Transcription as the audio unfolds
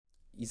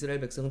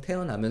이스라엘 백성은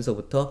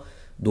태어나면서부터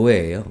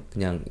노예예요.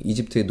 그냥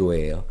이집트의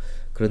노예예요.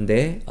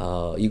 그런데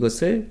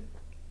이것을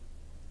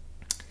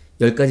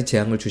 10가지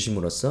재앙을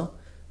주심으로써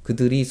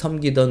그들이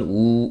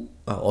섬기던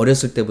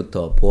어렸을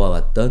때부터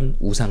보아왔던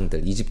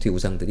우상들, 이집트의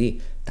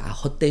우상들이 다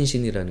헛된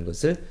신이라는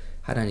것을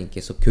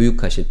하나님께서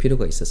교육하실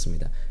필요가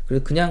있었습니다.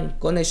 그래서 그냥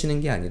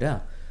꺼내시는 게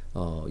아니라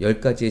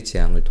 10가지의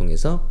재앙을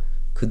통해서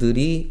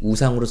그들이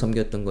우상으로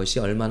섬겼던 것이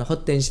얼마나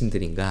헛된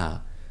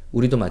신들인가.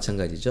 우리도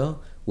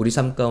마찬가지죠. 우리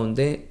삶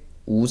가운데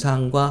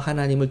우상과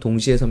하나님을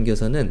동시에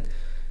섬겨서는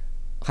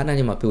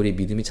하나님 앞에 우리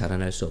믿음이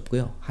자라날 수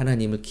없고요.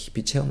 하나님을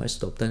깊이 체험할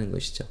수도 없다는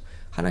것이죠.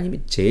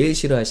 하나님이 제일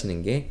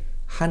싫어하시는 게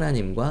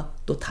하나님과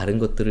또 다른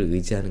것들을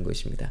의지하는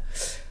것입니다.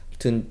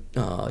 아무튼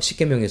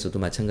십계명에서도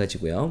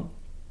마찬가지고요.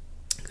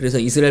 그래서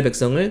이스라엘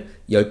백성을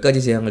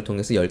 10가지 재앙을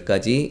통해서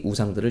 10가지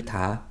우상들을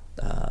다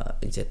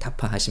이제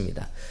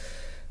타파하십니다.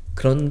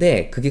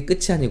 그런데 그게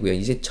끝이 아니고요.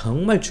 이제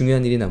정말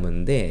중요한 일이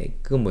남았는데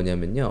그건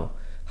뭐냐면요.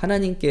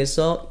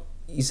 하나님께서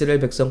이스라엘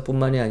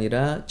백성뿐만이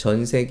아니라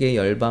전 세계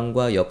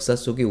열방과 역사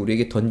속에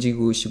우리에게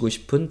던지고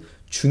싶은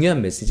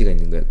중요한 메시지가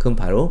있는 거예요. 그건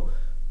바로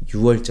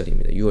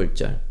유월절입니다.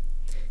 유월절.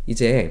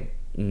 이제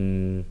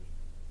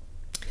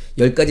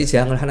 10가지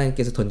재앙을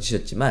하나님께서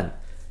던지셨지만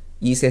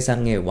이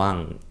세상의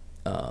왕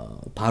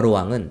바로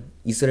왕은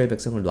이스라엘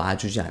백성을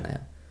놔주지 않아요.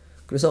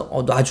 그래서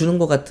놔주는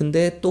것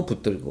같은데 또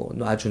붙들고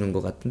놔주는 것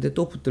같은데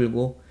또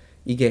붙들고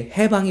이게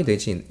해방이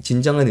되지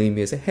진정한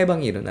의미에서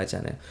해방이 일어나지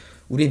않아요.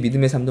 우리의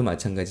믿음의 삶도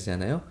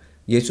마찬가지잖아요.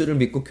 예수를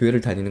믿고 교회를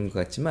다니는 것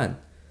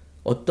같지만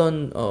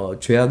어떤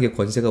죄악의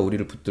권세가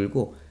우리를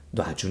붙들고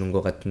놔주는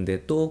것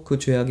같은데 또 그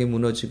죄악에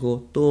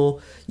무너지고 또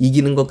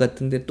이기는 것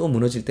같은데 또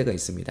무너질 때가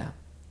있습니다.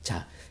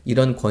 자,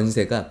 이런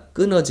권세가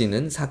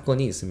끊어지는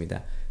사건이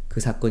있습니다. 그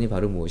사건이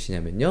바로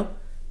무엇이냐면요.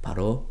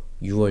 바로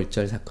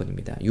유월절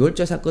사건입니다.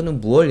 유월절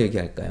사건은 무엇을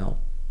얘기할까요?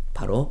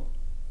 바로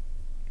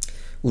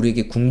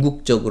우리에게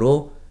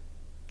궁극적으로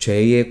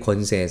죄의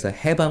권세에서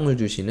해방을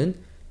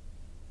주시는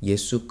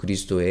예수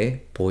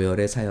그리스도의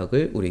보혈의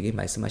사역을 우리에게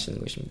말씀하시는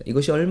것입니다.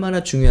 이것이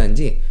얼마나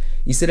중요한지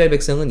이스라엘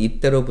백성은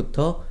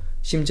이때로부터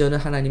심지어는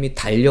하나님이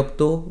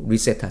달력도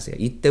리셋하세요.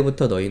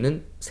 이때부터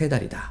너희는 세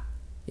달이다.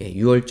 예,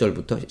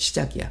 6월절부터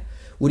시작이야.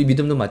 우리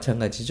믿음도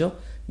마찬가지죠.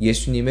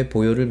 예수님의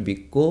보혈을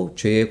믿고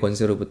죄의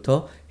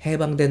권세로부터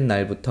해방된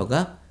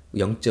날부터가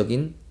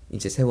영적인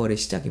이제 세월의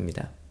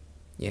시작입니다.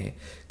 예.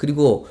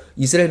 그리고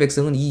이스라엘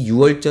백성은 이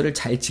 6월절을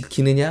잘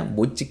지키느냐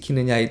못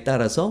지키느냐에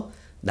따라서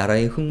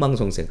나라의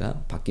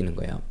흥망성쇠가 바뀌는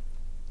거예요.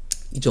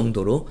 이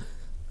정도로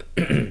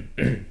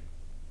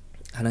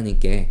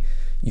하나님께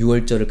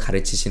 6월절을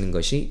가르치시는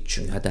것이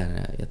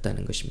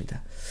중요하다는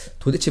것입니다.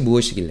 도대체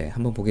무엇이길래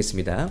한번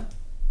보겠습니다.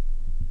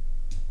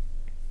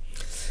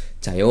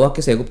 자,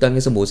 여호와께서 애굽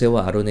땅에서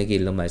모세와 아론에게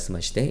일러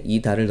말씀하시되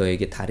이 달을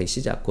너에게 달의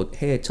시작 곧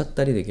해의 첫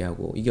달이 되게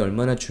하고 이게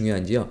얼마나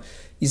중요한지요.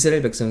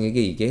 이스라엘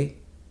백성에게 이게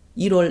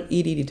 1월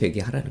 1일이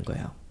되게 하라는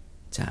거예요.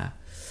 자,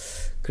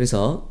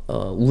 그래서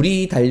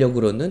우리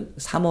달력으로는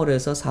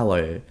 3월에서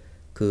 4월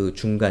그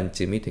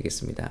중간쯤이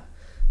되겠습니다.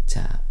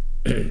 자,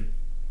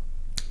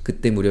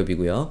 그때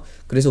무렵이고요.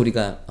 그래서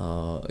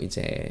우리가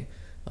이제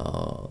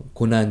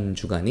고난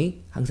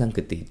주간이 항상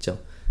그때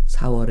있죠.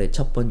 4월의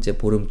첫 번째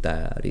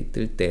보름달이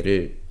뜰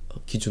때를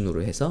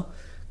기준으로 해서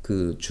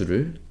그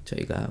주를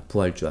저희가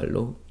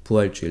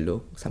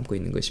부활주일로 삼고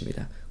있는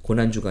것입니다.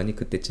 고난 주간이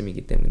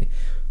그때쯤이기 때문에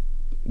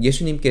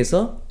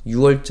예수님께서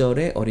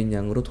 6월절에 어린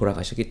양으로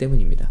돌아가셨기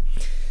때문입니다.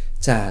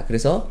 자,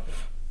 그래서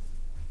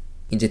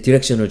이제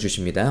디렉션을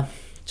주십니다.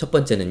 첫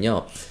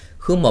번째는요.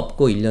 흠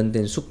없고 1년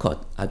된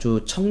수컷,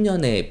 아주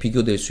청년에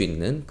비교될 수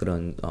있는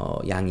그런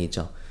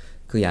양이죠.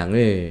 그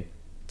양을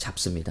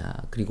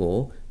잡습니다.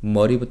 그리고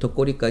머리부터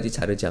꼬리까지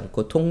자르지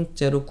않고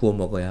통째로 구워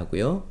먹어야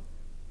하고요.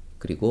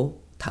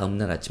 그리고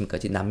다음날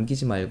아침까지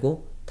남기지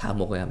말고 다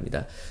먹어야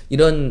합니다.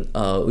 이런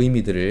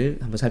의미들을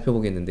한번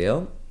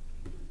살펴보겠는데요.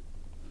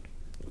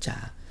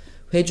 자,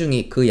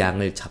 회중이 그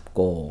양을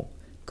잡고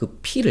그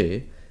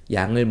피를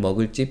양을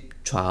먹을 집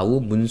좌우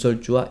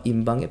문설주와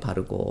임방에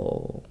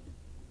바르고,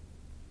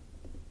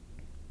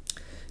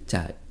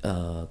 자,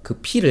 그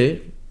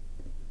피를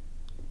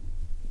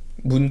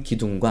문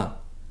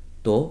기둥과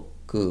또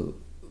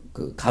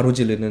그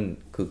가로지르는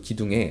그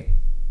기둥에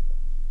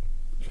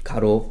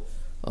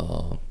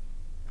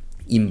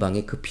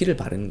임방에 그 피를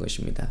바르는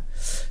것입니다.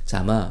 자,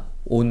 아마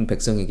온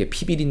백성에게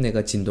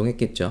피비린내가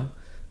진동했겠죠.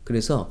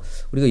 그래서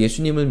우리가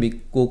예수님을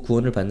믿고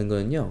구원을 받는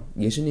거는요,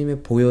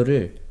 예수님의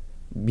보혈을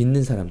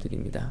믿는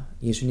사람들입니다.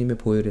 예수님의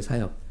보혈의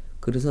사역.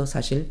 그래서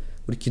사실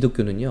우리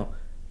기독교는요,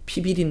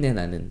 피비린내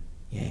나는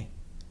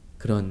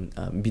그런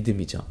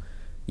믿음이죠.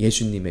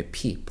 예수님의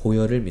피,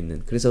 보혈을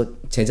믿는. 그래서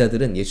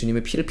제자들은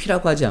예수님의 피를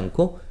피라고 하지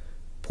않고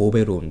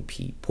보배로운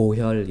피,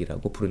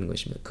 보혈이라고 부르는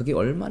것입니다. 그게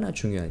얼마나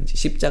중요한지,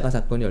 십자가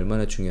사건이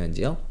얼마나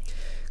중요한지요.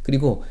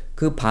 그리고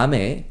그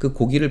밤에 그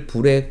고기를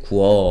불에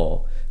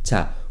구워,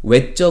 자,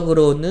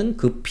 외적으로는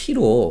그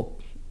피로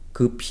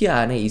그 피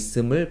안에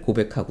있음을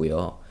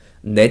고백하고요.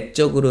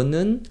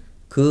 내적으로는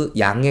그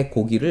양의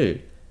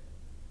고기를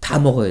다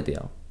먹어야 돼요.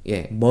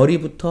 예,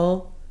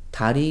 머리부터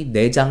다리,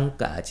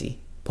 내장까지.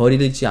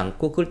 버리지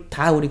않고 그걸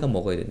다 우리가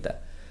먹어야 된다.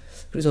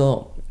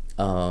 그래서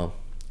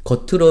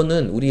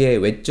겉으로는 우리의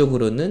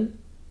외적으로는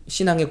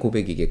신앙의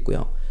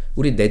고백이겠고요.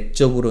 우리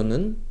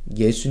내적으로는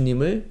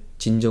예수님을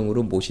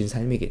진정으로 모신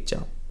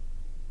삶이겠죠.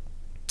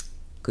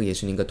 그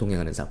예수님과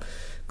동행하는 삶.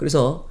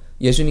 그래서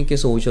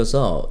예수님께서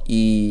오셔서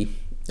이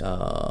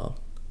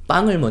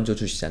빵을 먼저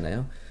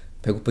주시잖아요.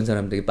 배고픈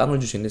사람들에게 빵을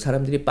주시는데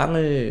사람들이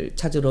빵을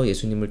찾으러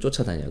예수님을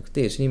쫓아다녀요.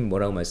 그때 예수님이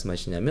뭐라고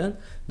말씀하시냐면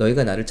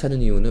너희가 나를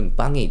찾는 이유는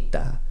빵에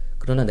있다.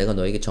 그러나 내가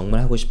너에게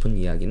정말 하고 싶은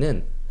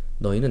이야기는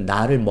너희는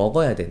나를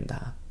먹어야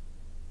된다.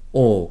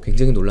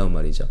 굉장히 놀라운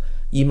말이죠.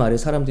 이 말에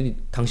사람들이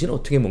당신은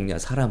어떻게 먹냐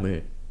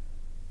사람을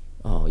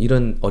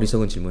이런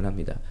어리석은 질문을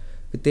합니다.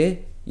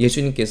 그때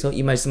예수님께서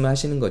이 말씀을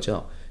하시는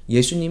거죠.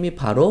 예수님이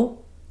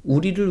바로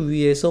우리를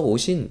위해서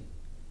오신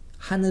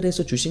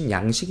하늘에서 주신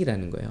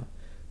양식이라는 거예요.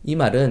 이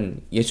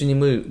말은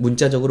예수님을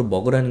문자적으로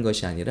먹으라는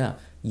것이 아니라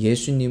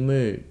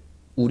예수님을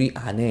우리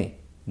안에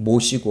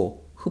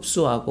모시고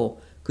흡수하고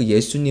그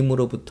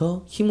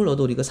예수님으로부터 힘을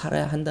얻어 우리가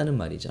살아야 한다는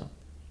말이죠.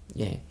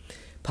 예.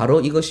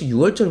 바로 이것이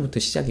 6월절부터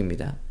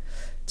시작입니다.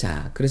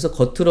 자, 그래서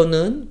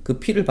겉으로는 그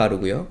피를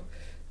바르고요.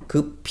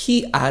 그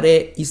피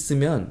아래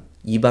있으면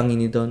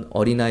이방인이든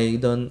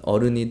어린아이든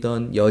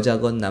어른이든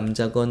여자건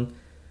남자건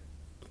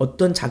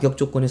어떤 자격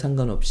조건에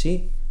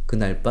상관없이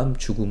그날 밤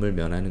죽음을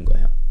면하는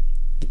거예요.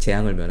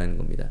 재앙을 면하는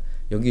겁니다.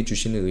 여기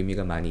주시는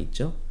의미가 많이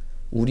있죠.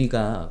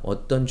 우리가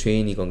어떤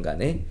죄인이건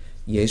간에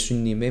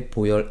예수님의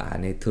보혈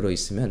안에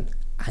들어있으면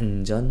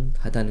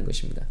안전하다는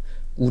것입니다.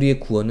 우리의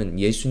구원은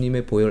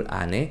예수님의 보혈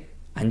안에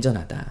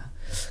안전하다.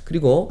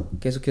 그리고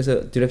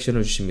계속해서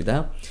디렉션을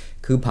주십니다.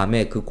 그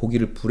밤에 그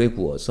고기를 불에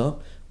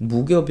구워서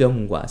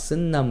무교병과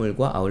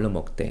쓴나물과 아울러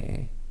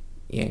먹되.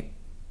 예.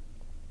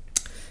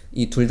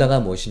 이 둘 다가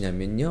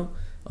무엇이냐면요.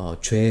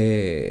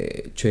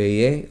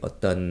 죄의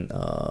어떤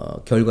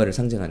결과를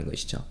상징하는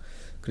것이죠.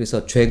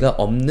 그래서 죄가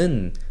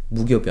없는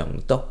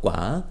무교병,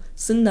 떡과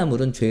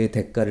쓴나물은 죄의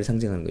대가를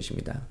상징하는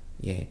것입니다.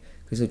 예.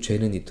 그래서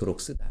죄는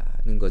이토록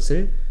쓰다는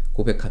것을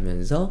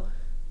고백하면서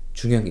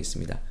중요한 게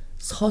있습니다.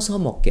 서서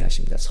먹게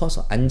하십니다.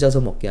 서서,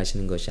 앉아서 먹게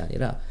하시는 것이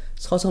아니라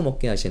서서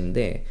먹게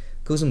하시는데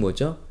그것은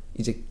뭐죠?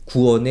 이제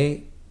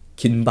구원의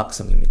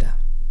긴박성입니다.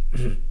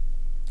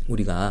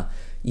 우리가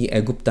이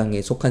애굽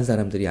땅에 속한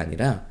사람들이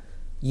아니라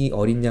이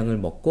어린 양을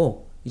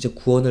먹고 이제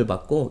구원을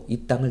받고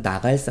이 땅을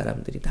나갈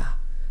사람들이다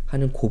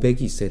하는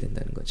고백이 있어야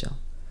된다는 거죠.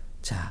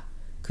 자,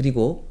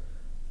 그리고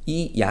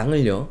이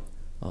양을요,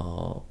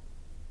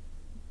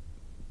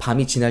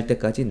 밤이 지날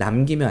때까지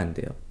남기면 안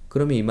돼요.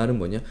 그러면 이 말은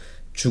뭐냐?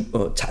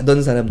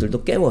 자던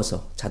사람들도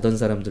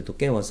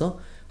깨워서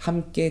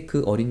함께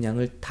그 어린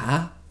양을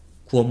다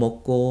구워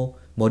먹고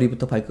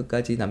머리부터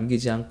발끝까지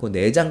남기지 않고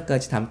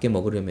내장까지 다 함께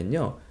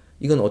먹으려면요,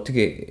 이건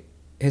어떻게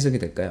해석이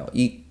될까요?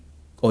 이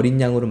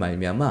어린 양으로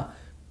말미암아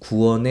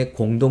구원의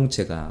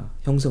공동체가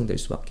형성될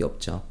수밖에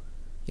없죠.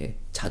 예,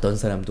 자던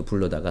사람도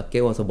불러다가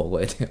깨워서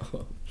먹어야 돼요.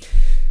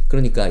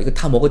 그러니까 이거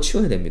다 먹어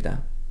치워야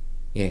됩니다.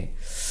 예,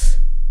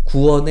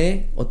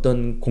 구원의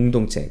어떤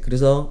공동체.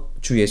 그래서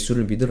주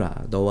예수를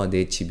믿으라. 너와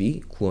내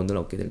집이 구원을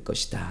얻게 될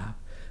것이다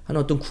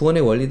하는 어떤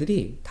구원의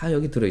원리들이 다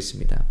여기 들어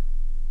있습니다.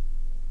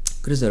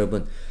 그래서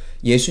여러분,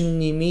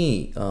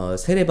 예수님이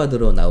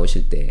세례받으러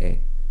나오실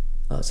때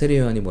세례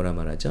요한이 뭐라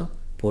말하죠?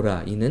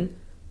 보라,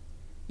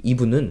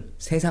 이분은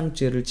세상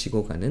죄를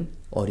지고 가는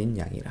어린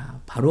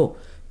양이라. 바로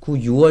그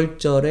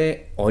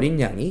 6월절의 어린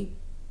양이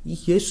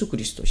이 예수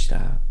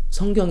그리스도시라.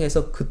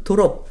 성경에서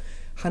그토록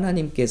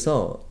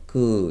하나님께서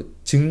그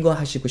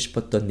증거하시고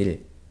싶었던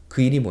일,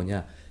 그 일이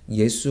뭐냐?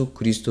 예수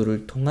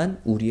그리스도를 통한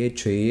우리의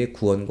죄의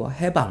구원과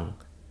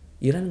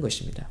해방이라는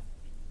것입니다.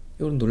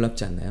 여러분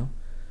놀랍지 않나요?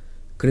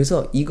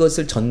 그래서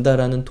이것을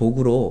전달하는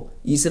도구로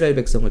이스라엘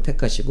백성을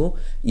택하시고,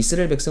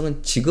 이스라엘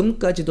백성은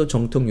지금까지도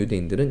정통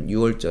유대인들은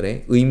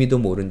 6월절에 의미도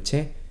모른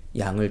채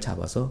양을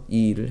잡아서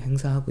이 일을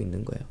행사하고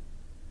있는 거예요.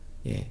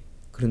 예.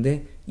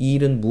 그런데 이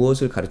일은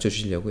무엇을 가르쳐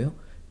주시려고요?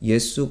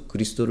 예수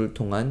그리스도를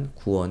통한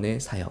구원의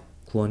사역,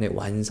 구원의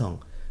완성,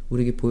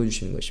 우리에게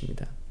보여주시는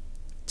것입니다.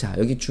 자,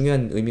 여기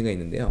중요한 의미가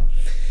있는데요.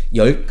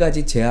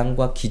 10가지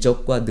재앙과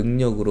기적과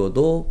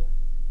능력으로도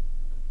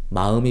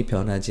마음이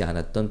변하지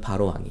않았던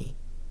바로왕이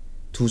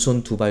두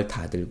손 두 발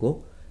다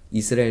들고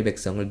이스라엘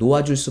백성을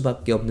놓아줄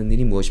수밖에 없는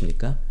일이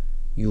무엇입니까?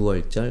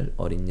 6월절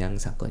어린 양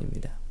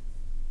사건입니다.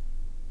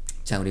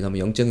 자, 우리가 한번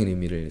영적인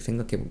의미를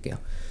생각해 볼게요.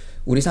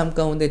 우리 삶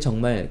가운데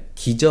정말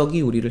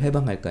기적이 우리를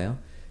해방할까요?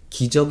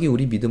 기적이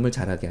우리 믿음을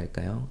자라게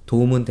할까요?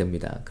 도움은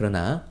됩니다.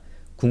 그러나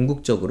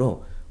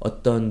궁극적으로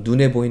어떤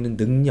눈에 보이는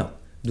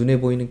능력, 눈에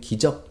보이는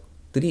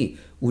기적들이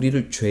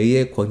우리를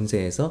죄의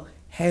권세에서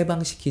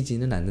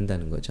해방시키지는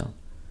않는다는 거죠.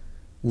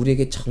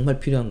 우리에게 정말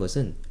필요한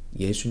것은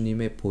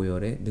예수님의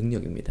보혈의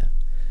능력입니다.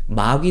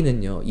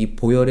 마귀는요, 이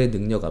보혈의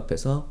능력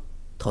앞에서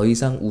더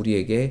이상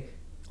우리에게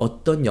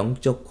어떤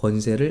영적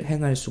권세를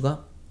행할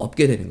수가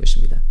없게 되는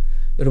것입니다.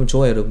 여러분,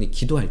 저와 여러분이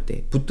기도할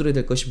때 붙들어야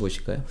될 것이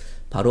무엇일까요?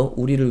 바로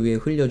우리를 위해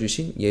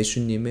흘려주신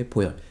예수님의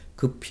보혈,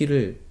 그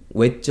피를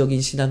외적인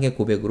신앙의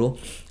고백으로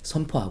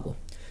선포하고,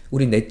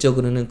 우리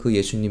내적으로는 그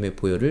예수님의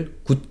보혈을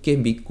굳게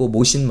믿고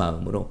모신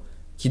마음으로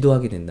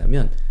기도하게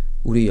된다면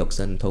우리의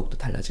역사는 더욱더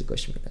달라질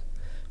것입니다.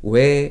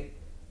 왜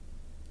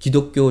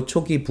기독교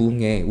초기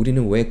부흥에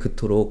우리는 왜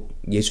그토록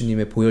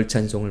예수님의 보혈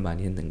찬송을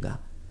많이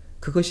했는가?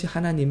 그것이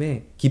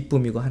하나님의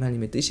기쁨이고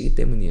하나님의 뜻이기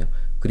때문이에요.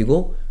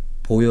 그리고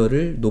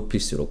보혈을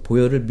높일수록,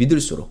 보혈을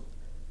믿을수록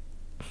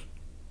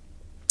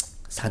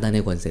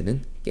사단의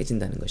권세는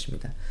깨진다는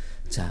것입니다.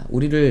 자,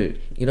 우리를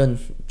이런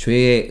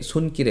죄의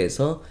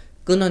손길에서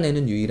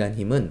끊어내는 유일한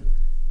힘은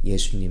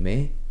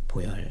예수님의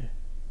보혈,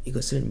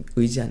 이것을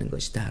의지하는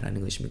것이다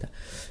라는 것입니다.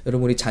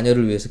 여러분, 우리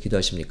자녀를 위해서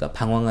기도하십니까?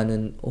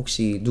 방황하는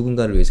혹시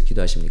누군가를 위해서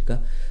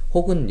기도하십니까?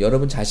 혹은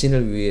여러분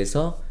자신을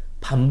위해서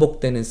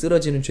반복되는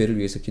쓰러지는 죄를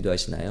위해서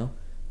기도하시나요?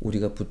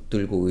 우리가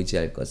붙들고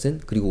의지할 것은,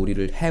 그리고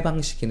우리를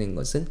해방시키는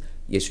것은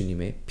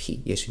예수님의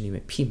피,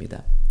 예수님의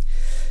피입니다.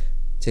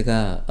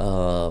 제가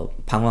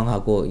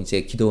방황하고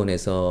이제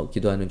기도원에서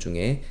기도하는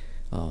중에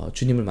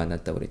주님을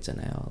만났다고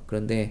그랬잖아요.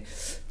 그런데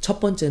첫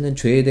번째는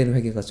죄에 대한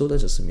회개가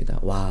쏟아졌습니다.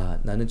 와,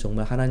 나는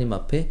정말 하나님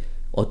앞에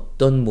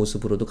어떤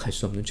모습으로도 갈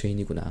수 없는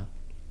죄인이구나.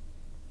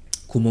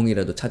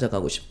 구멍이라도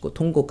찾아가고 싶고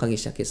통곡하기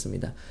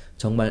시작했습니다.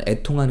 정말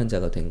애통하는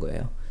자가 된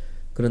거예요.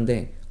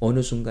 그런데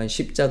어느 순간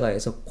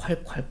십자가에서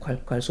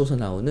콸콸콸콸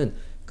솟아나오는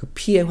그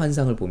피의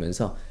환상을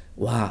보면서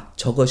와,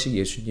 저것이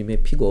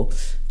예수님의 피고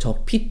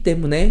저 피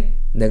때문에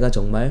내가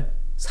정말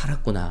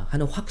살았구나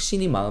하는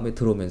확신이 마음에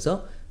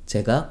들어오면서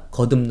제가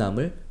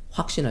거듭남을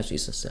확신할 수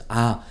있었어요.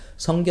 아,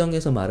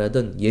 성경에서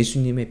말하던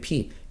예수님의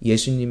피,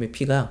 예수님의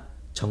피가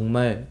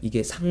정말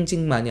이게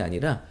상징만이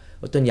아니라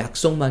어떤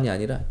약속만이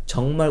아니라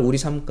정말 우리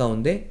삶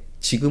가운데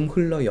지금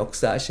흘러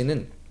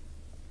역사하시는,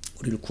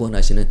 우리를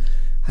구원하시는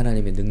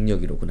하나님의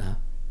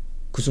능력이로구나.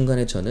 그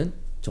순간에 저는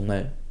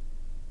정말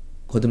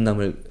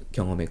거듭남을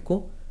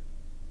경험했고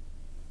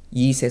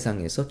이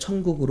세상에서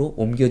천국으로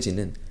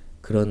옮겨지는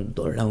그런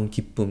놀라운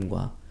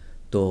기쁨과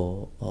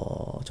또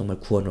정말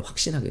구원을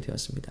확신하게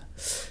되었습니다.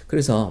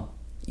 그래서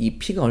이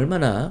피가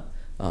얼마나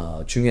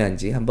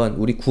중요한지 한번,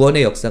 우리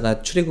구원의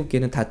역사가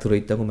출애굽기에는 다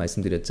들어있다고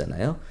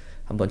말씀드렸잖아요.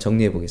 한번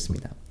정리해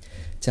보겠습니다.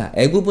 자,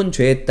 애굽은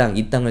죄의 땅,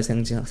 이 땅을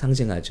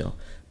상징하죠.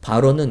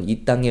 바로는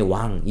이 땅의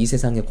왕, 이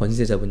세상의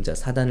권세 잡은 자,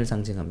 사단을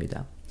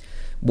상징합니다.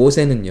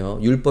 모세는요,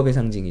 율법의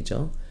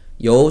상징이죠.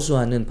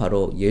 여호수아는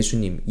바로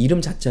예수님,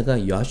 이름 자체가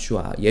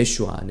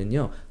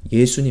예슈아는요,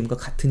 예수님과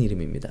같은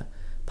이름입니다.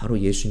 바로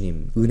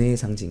예수님, 은혜의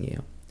상징이에요.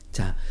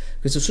 자,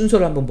 그래서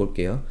순서를 한번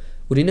볼게요.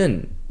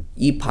 우리는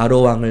이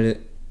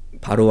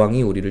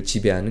바로왕이 우리를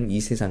지배하는 이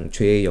세상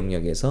죄의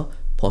영역에서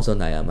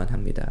벗어나야만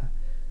합니다.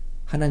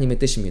 하나님의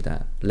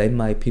뜻입니다. Let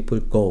my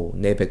people go,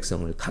 내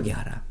백성을 가게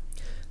하라.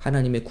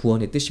 하나님의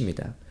구원의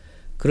뜻입니다.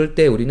 그럴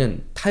때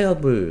우리는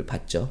타협을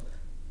받죠.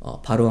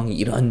 바로왕이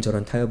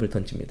이런저런 타협을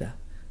던집니다.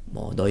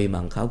 뭐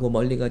너희만 가고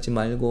멀리 가지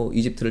말고,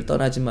 이집트를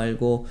떠나지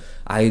말고,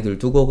 아이들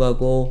두고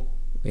가고,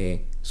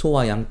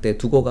 소와 양떼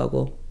두고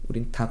가고,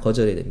 우린 다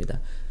거절해야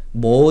됩니다.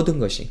 모든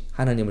것이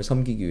하나님을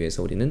섬기기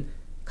위해서 우리는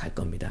갈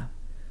겁니다.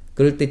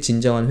 그럴 때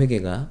진정한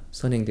회개가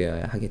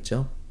선행되어야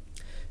하겠죠.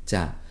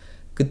 자,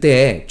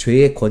 그때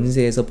죄의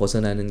권세에서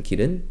벗어나는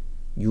길은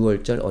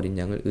유월절 어린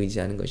양을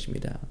의지하는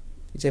것입니다.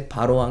 이제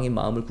바로왕이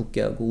마음을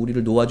굳게 하고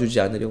우리를 놓아주지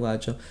않으려고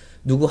하죠.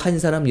 누구 한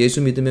사람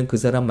예수 믿으면 그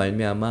사람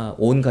말미암아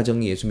온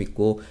가정이 예수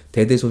믿고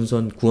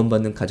대대손손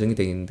구원받는 가정이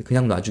되겠는데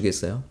그냥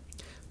놔주겠어요?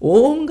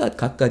 온갖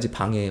갖가지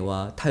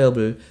방해와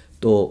타협을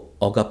또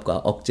억압과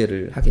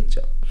억제를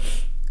하겠죠.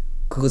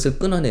 그것을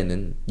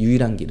끊어내는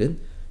유일한 길은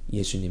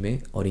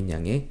예수님의 어린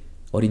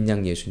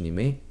양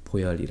예수님의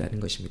보혈이라는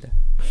것입니다.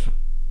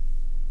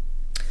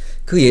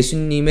 그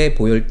예수님의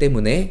보혈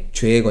때문에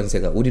죄의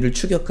권세가, 우리를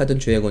추격하던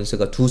죄의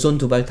권세가 두 손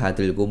두 발 다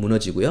들고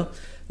무너지고요.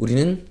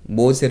 우리는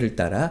모세를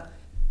따라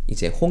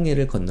이제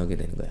홍해를 건너게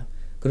되는 거예요.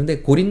 그런데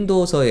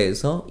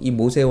고린도서에서 이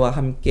모세와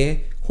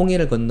함께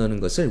홍해를 건너는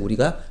것을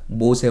우리가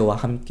모세와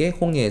함께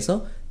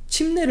홍해에서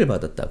침례를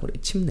받았다고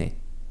그래요. 침례.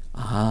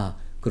 아,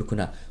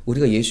 그렇구나.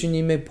 우리가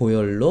예수님의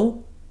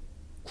보혈로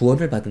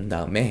구원을 받은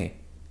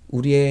다음에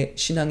우리의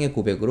신앙의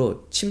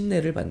고백으로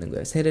침례를 받는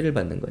거예요. 세례를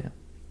받는 거예요.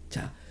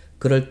 자,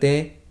 그럴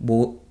때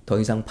더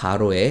이상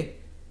바로의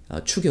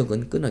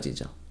추격은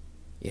끊어지죠.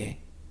 예,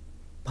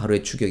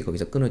 바로의 추격이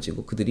거기서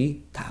끊어지고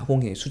그들이 다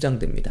홍해에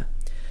수장됩니다.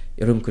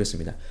 여러분,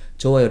 그렇습니다.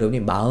 저와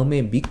여러분이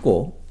마음에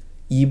믿고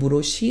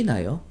입으로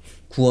시인하여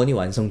구원이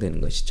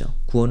완성되는 것이죠.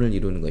 구원을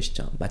이루는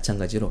것이죠.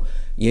 마찬가지로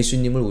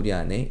예수님을 우리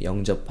안에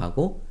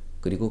영접하고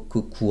그리고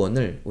그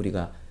구원을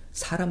우리가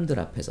사람들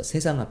앞에서,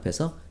 세상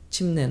앞에서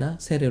침례나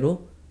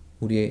세례로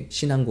우리의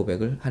신앙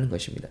고백을 하는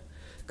것입니다.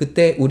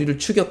 그때 우리를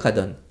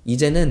추격하던,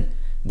 이제는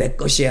내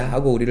것이야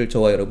하고 우리를,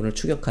 저와 여러분을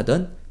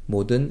추격하던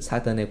모든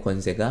사단의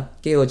권세가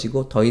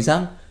깨어지고 더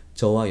이상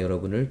저와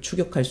여러분을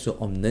추격할 수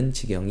없는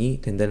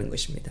지경이 된다는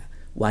것입니다.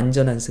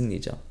 완전한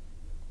승리죠.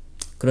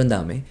 그런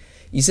다음에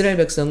이스라엘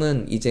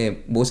백성은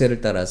이제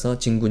모세를 따라서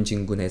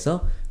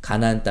진군해서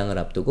가나안 땅을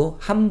앞두고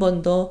한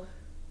번 더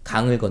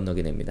강을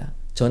건너게 됩니다.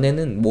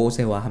 전에는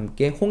모세와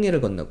함께 홍해를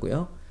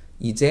건넜고요.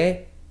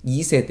 이제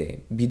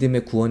 2세대,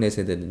 믿음의 구원의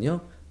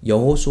세대는요,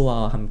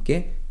 여호수아와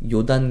함께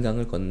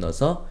요단강을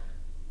건너서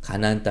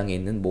가나안 땅에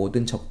있는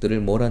모든 적들을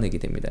몰아내게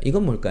됩니다.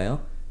 이건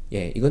뭘까요?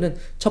 예, 이거는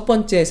첫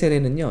번째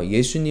세례는요,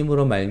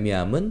 예수님으로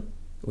말미암은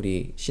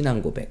우리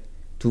신앙 고백.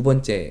 두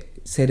번째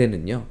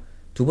세례는요,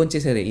 두 번째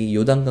세례, 이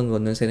요단강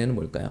건넌 세례는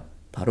뭘까요?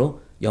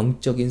 바로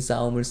영적인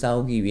싸움을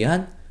싸우기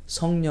위한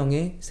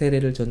성령의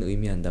세례를 저는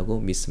의미한다고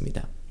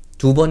믿습니다.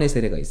 두 번의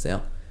세례가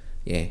있어요.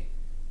 예,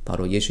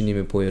 바로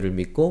예수님의 보혈을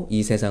믿고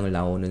이 세상을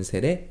나오는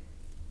세례,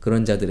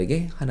 그런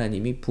자들에게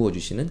하나님이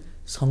부어주시는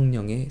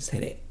성령의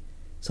세례.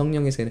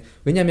 성령의 세례.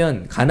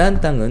 왜냐하면 가나안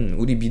땅은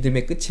우리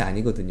믿음의 끝이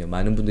아니거든요.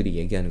 많은 분들이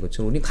얘기하는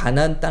것처럼 우리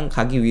가나안 땅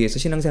가기 위해서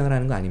신앙생활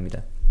하는 거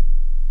아닙니다.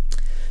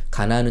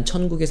 가나안은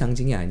천국의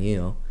상징이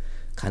아니에요.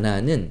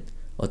 가나안은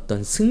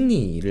어떤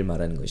승리를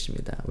말하는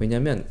것입니다.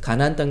 왜냐하면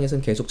가나안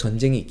땅에서는 계속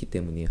전쟁이 있기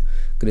때문이에요.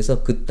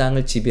 그래서 그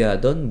땅을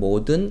지배하던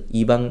모든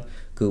이방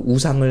그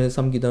우상을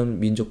섬기던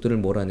민족들을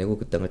몰아내고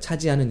그 땅을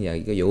차지하는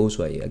이야기가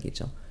여호수아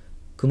이야기죠.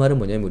 그 말은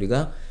뭐냐면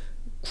우리가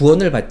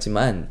구원을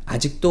받지만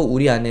아직도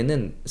우리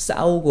안에는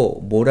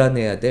싸우고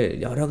몰아내야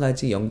될 여러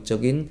가지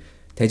영적인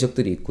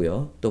대적들이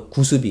있고요. 또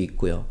구습이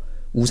있고요.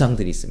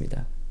 우상들이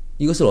있습니다.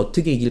 이것을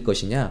어떻게 이길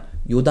것이냐?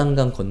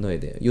 요단강 건너야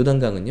돼요.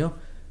 요단강은요,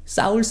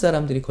 싸울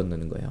사람들이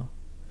건너는 거예요.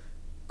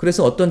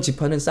 그래서 어떤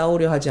지파는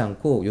싸우려 하지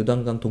않고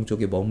요단강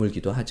동쪽에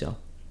머물기도 하죠.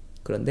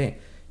 그런데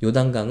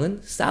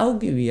요단강은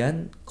싸우기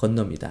위한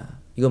건너입니다.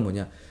 이건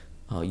뭐냐?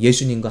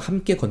 예수님과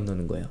함께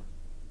건너는 거예요.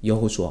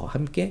 여호수아와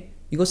함께.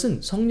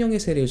 이것은 성령의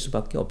세례일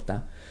수밖에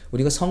없다.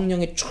 우리가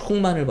성령의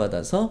충만을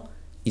받아서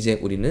이제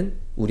우리는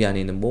우리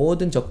안에 있는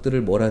모든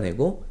적들을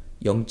몰아내고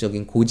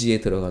영적인 고지에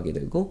들어가게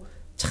되고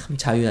참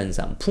자유한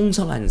삶,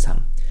 풍성한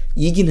삶,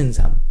 이기는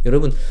삶.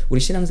 여러분,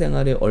 우리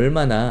신앙생활에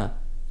얼마나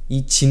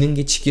이 지는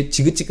게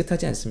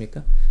지긋지긋하지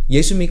않습니까?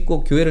 예수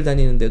믿고 교회를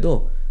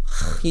다니는데도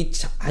이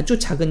아주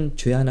작은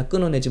죄 하나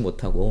끊어내지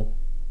못하고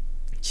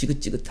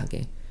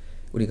지긋지긋하게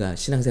우리가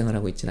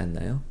신앙생활하고 있지는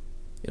않나요?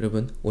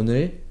 여러분,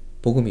 오늘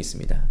복음이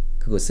있습니다.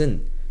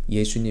 그것은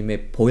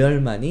예수님의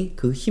보혈만이,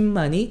 그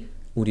힘만이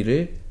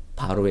우리를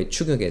바로의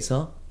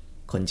추격에서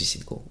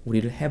건지시고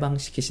우리를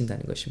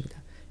해방시키신다는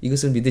것입니다.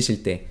 이것을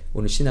믿으실 때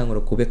오늘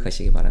신앙으로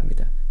고백하시기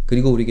바랍니다.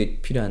 그리고 우리에게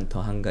필요한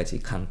더 한 가지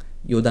강,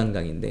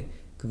 요단강인데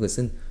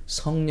그것은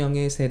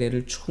성령의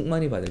세례를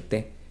충만히 받을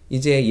때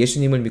이제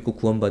예수님을 믿고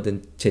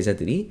구원받은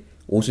제자들이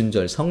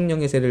오순절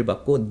성령의 세례를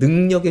받고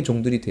능력의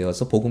종들이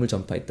되어서 복음을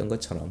전파했던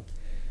것처럼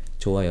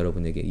저와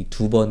여러분에게 이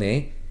두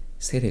번의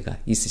세례가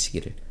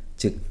있으시기를,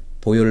 즉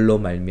보혈로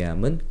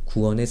말미암은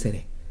구원의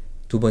세례,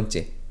 두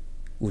번째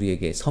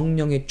우리에게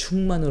성령의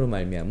충만으로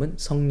말미암은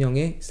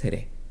성령의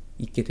세례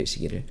있게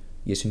되시기를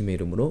예수님의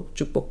이름으로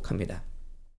축복합니다.